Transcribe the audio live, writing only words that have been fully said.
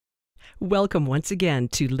Welcome once again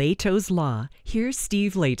to Lehto's Law. Here's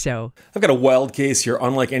Steve Lehto. I've got a wild case here,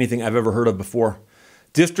 unlike anything I've ever heard of before.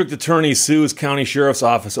 District attorney sues county sheriff's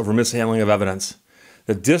office over mishandling of evidence.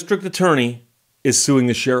 The district attorney is suing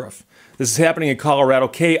the sheriff. This is happening in Colorado.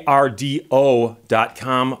 KRDO.com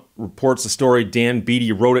reports the story. Dan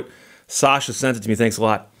Beatty wrote it. Sasha sent it to me. Thanks a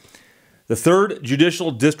lot. The third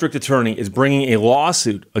judicial district attorney is bringing a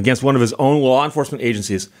lawsuit against one of his own law enforcement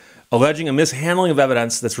agencies, alleging a mishandling of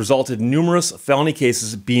evidence that's resulted in numerous felony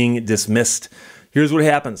cases being dismissed. Here's what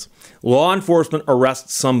happens. Law enforcement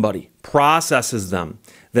arrests somebody, processes them,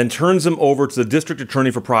 then turns them over to the district attorney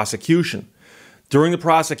for prosecution. During the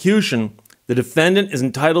prosecution, the defendant is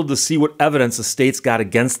entitled to see what evidence the state's got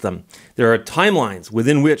against them. There are timelines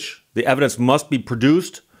within which the evidence must be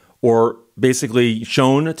produced or basically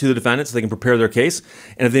shown to the defendant so they can prepare their case.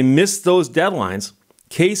 And if they miss those deadlines,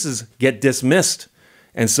 cases get dismissed.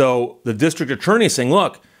 And so the district attorney is saying,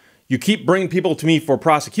 look, you keep bringing people to me for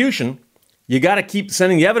prosecution, you got to keep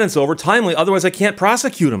sending the evidence over timely, otherwise I can't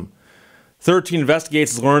prosecute them. 13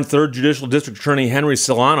 Investigates has learned third judicial district attorney Henry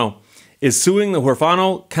Solano is suing the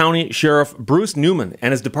Huerfano County Sheriff Bruce Newman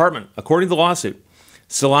and his department. According to the lawsuit,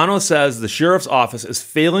 Solano says the sheriff's office is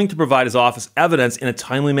failing to provide his office evidence in a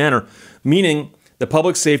timely manner, meaning the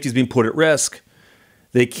public safety is being put at risk.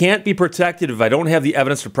 They can't be protected if I don't have the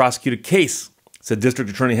evidence to prosecute a case, said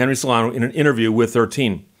District Attorney Henry Solano in an interview with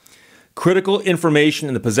 13. Critical information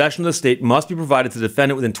in the possession of the state must be provided to the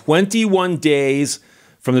defendant within 21 days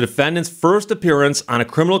from the defendant's first appearance on a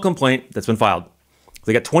criminal complaint that's been filed.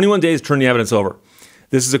 They got 21 days to turn the evidence over.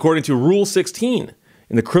 This is according to Rule 16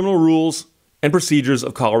 in the Criminal Rules and Procedures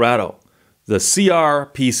of Colorado, the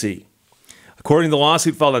CRPC. According to the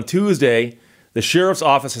lawsuit filed on Tuesday, the sheriff's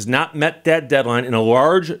office has not met that deadline in a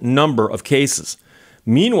large number of cases.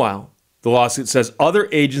 Meanwhile, the lawsuit says other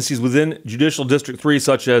agencies within Judicial District 3,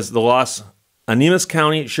 such as the Los Animas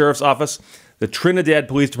County Sheriff's Office, the Trinidad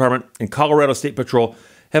Police Department, and Colorado State Patrol,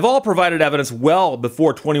 have all provided evidence well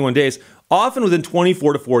before 21 days, often within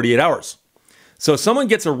 24 to 48 hours. So if someone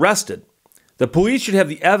gets arrested, the police should have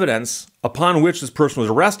the evidence upon which this person was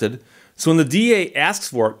arrested, so when the DA asks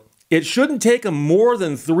for it, it shouldn't take them more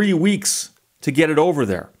than 3 weeks to get it over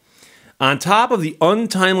there. On top of the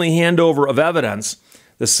untimely handover of evidence,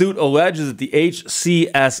 the suit alleges that the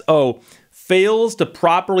HCSO fails to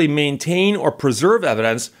properly maintain or preserve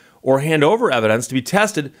evidence or hand over evidence to be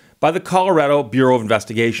tested by the Colorado Bureau of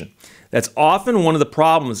Investigation. That's often one of the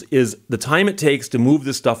problems is the time it takes to move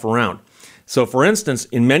this stuff around. So for instance,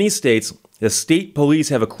 in many states, the state police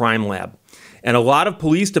have a crime lab. And a lot of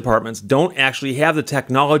police departments don't actually have the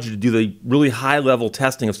technology to do the really high-level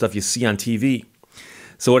testing of stuff you see on TV.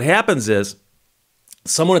 So what happens is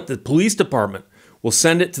someone at the police department will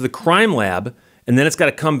send it to the crime lab, and then it's got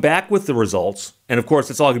to come back with the results. And of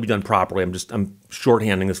course, it's all going to be done properly. I'm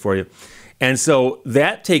shorthanding this for you. And so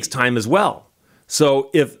that takes time as well.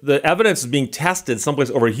 So if the evidence is being tested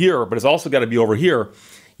someplace over here, but it's also got to be over here,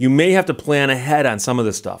 you may have to plan ahead on some of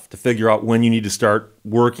this stuff to figure out when you need to start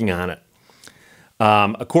working on it.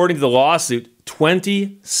 According to the lawsuit,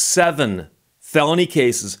 27 felony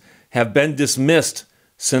cases have been dismissed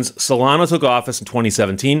since Solano took office in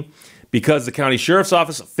 2017 because the county sheriff's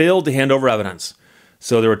office failed to hand over evidence.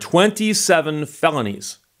 So there were 27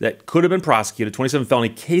 felonies that could have been prosecuted, 27 felony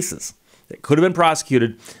cases that could have been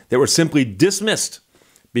prosecuted that were simply dismissed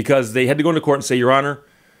because they had to go into court and say, Your Honor,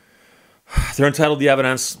 they're entitled to the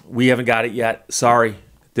evidence. We haven't got it yet. Sorry.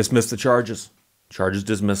 Dismiss the charges. Charges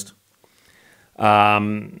dismissed.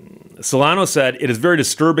 Solano said, it is very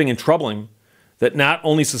disturbing and troubling that not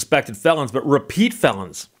only suspected felons, but repeat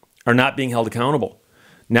felons are not being held accountable.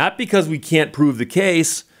 Not because we can't prove the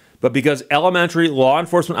case, but because elementary law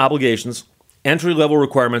enforcement obligations, entry-level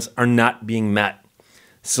requirements are not being met.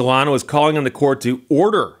 Solano is calling on the court to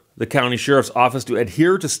order the county sheriff's office to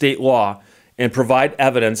adhere to state law and provide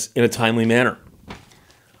evidence in a timely manner.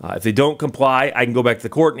 If they don't comply, I can go back to the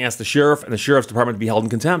court and ask the sheriff and the sheriff's department to be held in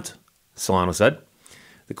contempt, Solano said.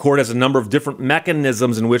 The court has a number of different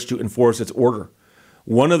mechanisms in which to enforce its order.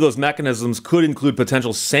 One of those mechanisms could include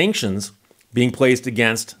potential sanctions being placed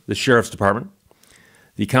against the sheriff's department.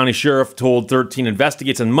 The county sheriff told 13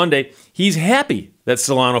 Investigates on Monday he's happy that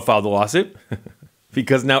Solano filed the lawsuit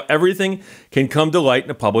because now everything can come to light in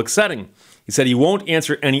a public setting. He said he won't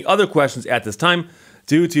answer any other questions at this time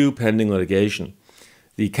due to pending litigation.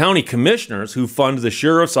 The county commissioners who fund the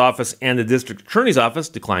sheriff's office and the district attorney's office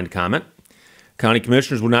declined to comment. County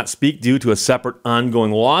commissioners would not speak due to a separate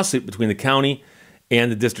ongoing lawsuit between the county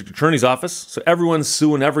and the district attorney's office, so everyone's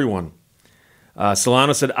suing everyone.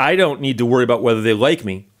 Solano said, I don't need to worry about whether they like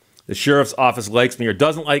me. The sheriff's office likes me or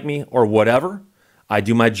doesn't like me or whatever. I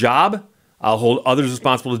do my job, I'll hold others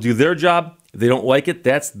responsible to do their job. If they don't like it,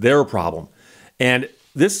 that's their problem. And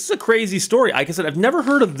this is a crazy story. Like I said, I've never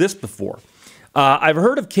heard of this before. I've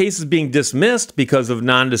heard of cases being dismissed because of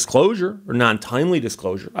non-disclosure or non-timely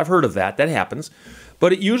disclosure. I've heard of that. That happens.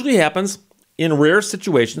 But it usually happens in rare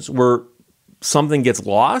situations where something gets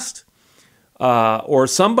lost or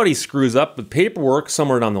somebody screws up with paperwork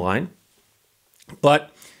somewhere down the line.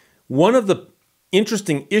 But one of the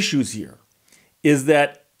interesting issues here is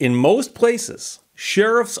that in most places,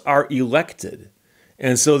 sheriffs are elected.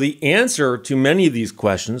 And so the answer to many of these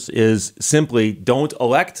questions is simply don't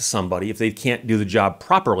elect somebody if they can't do the job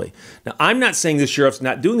properly. Now, I'm not saying the sheriff's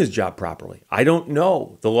not doing his job properly. I don't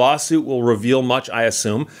know. The lawsuit will reveal much, I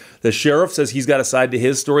assume. The sheriff says he's got a side to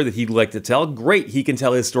his story that he'd like to tell. Great, he can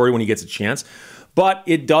tell his story when he gets a chance. But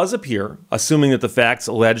it does appear, assuming that the facts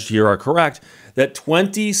alleged here are correct, that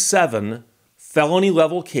 27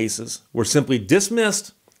 felony-level cases were simply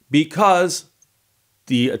dismissed because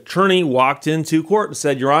the attorney walked into court and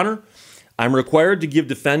said, Your Honor, I'm required to give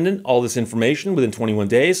defendant all this information within 21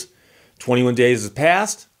 days. 21 days has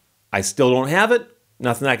passed. I still don't have it.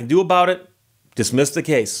 Nothing I can do about it. Dismiss the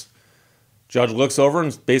case. Judge looks over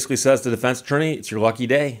and basically says to the defense attorney, it's your lucky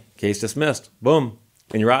day. Case dismissed. Boom.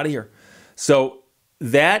 And you're out of here. So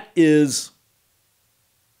that is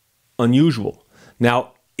unusual.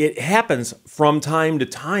 Now, it happens from time to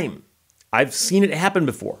time. I've seen it happen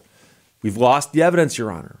before. We've lost the evidence,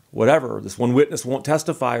 Your Honor, whatever. This one witness won't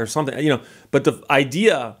testify or something, But the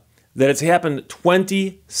idea that it's happened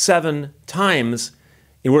 27 times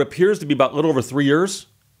in what appears to be about a little over 3 years,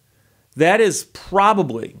 that is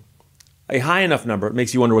probably a high enough number. It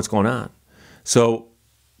makes you wonder what's going on. So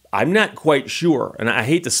I'm not quite sure, and I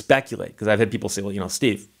hate to speculate because I've had people say, well,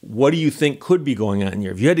 Steve, what do you think could be going on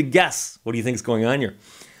here? If you had to guess, what do you think is going on here?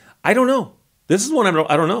 I don't know. This is one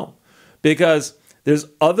I don't know because there's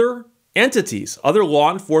other entities, other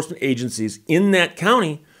law enforcement agencies in that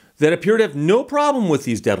county that appear to have no problem with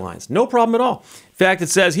these deadlines. No problem at all. In fact, it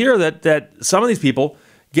says here that some of these people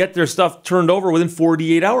get their stuff turned over within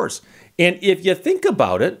 48 hours. And if you think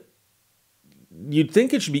about it, you'd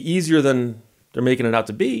think it should be easier than they're making it out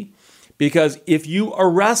to be. Because if you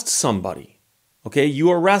arrest somebody,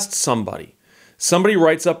 somebody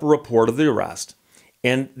writes up a report of the arrest,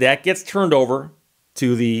 and that gets turned over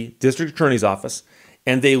to the district attorney's office,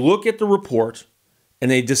 and they look at the report and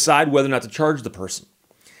they decide whether or not to charge the person.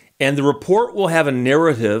 And the report will have a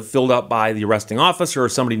narrative filled out by the arresting officer or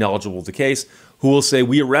somebody knowledgeable of the case who will say,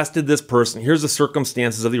 we arrested this person. Here's the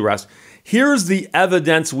circumstances of the arrest. Here's the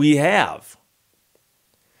evidence we have.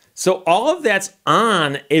 So all of that's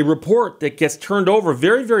on a report that gets turned over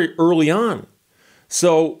very, very early on.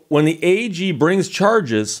 So when the AG brings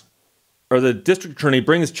charges, or the district attorney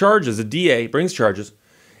brings charges, the DA brings charges,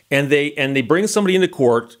 and they bring somebody into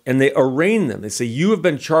court and they arraign them. They say, you have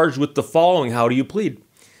been charged with the following. How do you plead?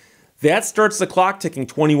 That starts the clock ticking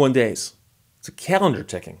 21 days. It's a calendar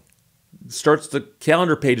ticking. It starts the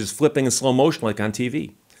calendar pages flipping in slow motion like on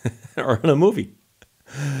TV or in a movie.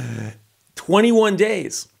 21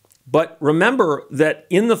 days. But remember that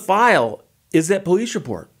in the file is that police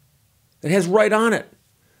report. It has right on it.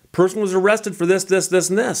 Person was arrested for this, this, this,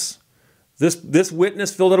 and this. This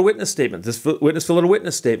witness filled out a witness statement. This witness filled out a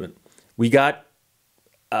witness statement. We got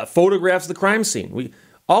photographs of the crime scene.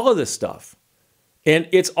 All of this stuff. And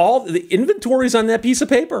it's all, the inventory's on that piece of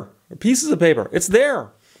paper, or pieces of paper. It's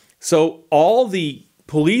there. So all the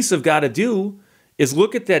police have got to do is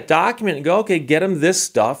look at that document and go, okay, get him this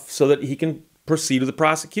stuff so that he can proceed with the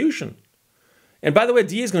prosecution. And by the way,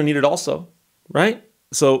 DA is going to need it also, right?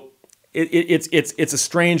 So it's a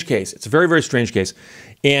strange case. It's a very, very strange case.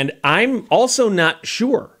 And I'm also not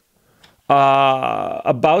sure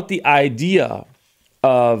about the idea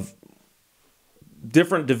of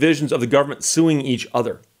different divisions of the government suing each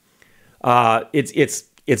other. It's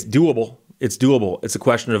doable. It's doable. It's a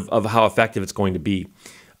question of how effective it's going to be.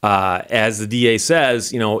 As the DA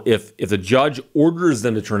says, if the judge orders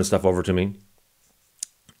them to turn the stuff over to me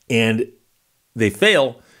and they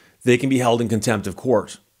fail, they can be held in contempt of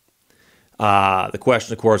court. The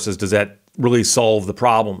question, of course, is does that really solve the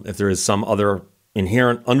problem if there is some other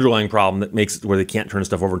inherent underlying problem that makes it where they can't turn the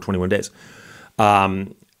stuff over in 21 days?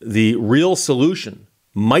 The real solution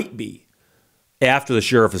might be, after the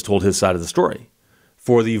sheriff has told his side of the story,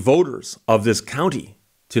 for the voters of this county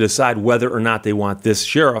to decide whether or not they want this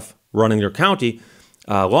sheriff running their county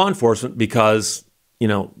law enforcement because,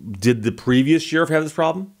 did the previous sheriff have this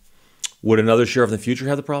problem? Would another sheriff in the future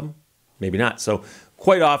have the problem? Maybe not. So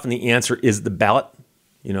quite often the answer is the ballot,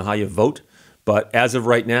 how you vote. But as of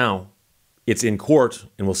right now, it's in court,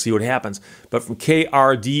 and we'll see what happens. But from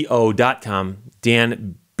krdo.com,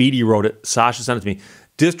 Dan Beatty wrote it. Sasha sent it to me.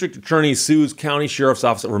 District attorney sues county sheriff's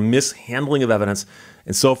office over mishandling of evidence.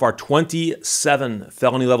 And so far, 27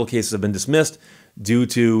 felony level cases have been dismissed due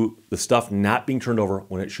to the stuff not being turned over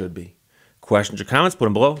when it should be. Questions or comments, put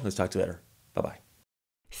them below. Let's talk to you later. Bye-bye.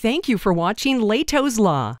 Thank you for watching Lehto's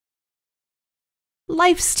Law.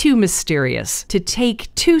 Life's too mysterious to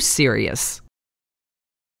take too serious.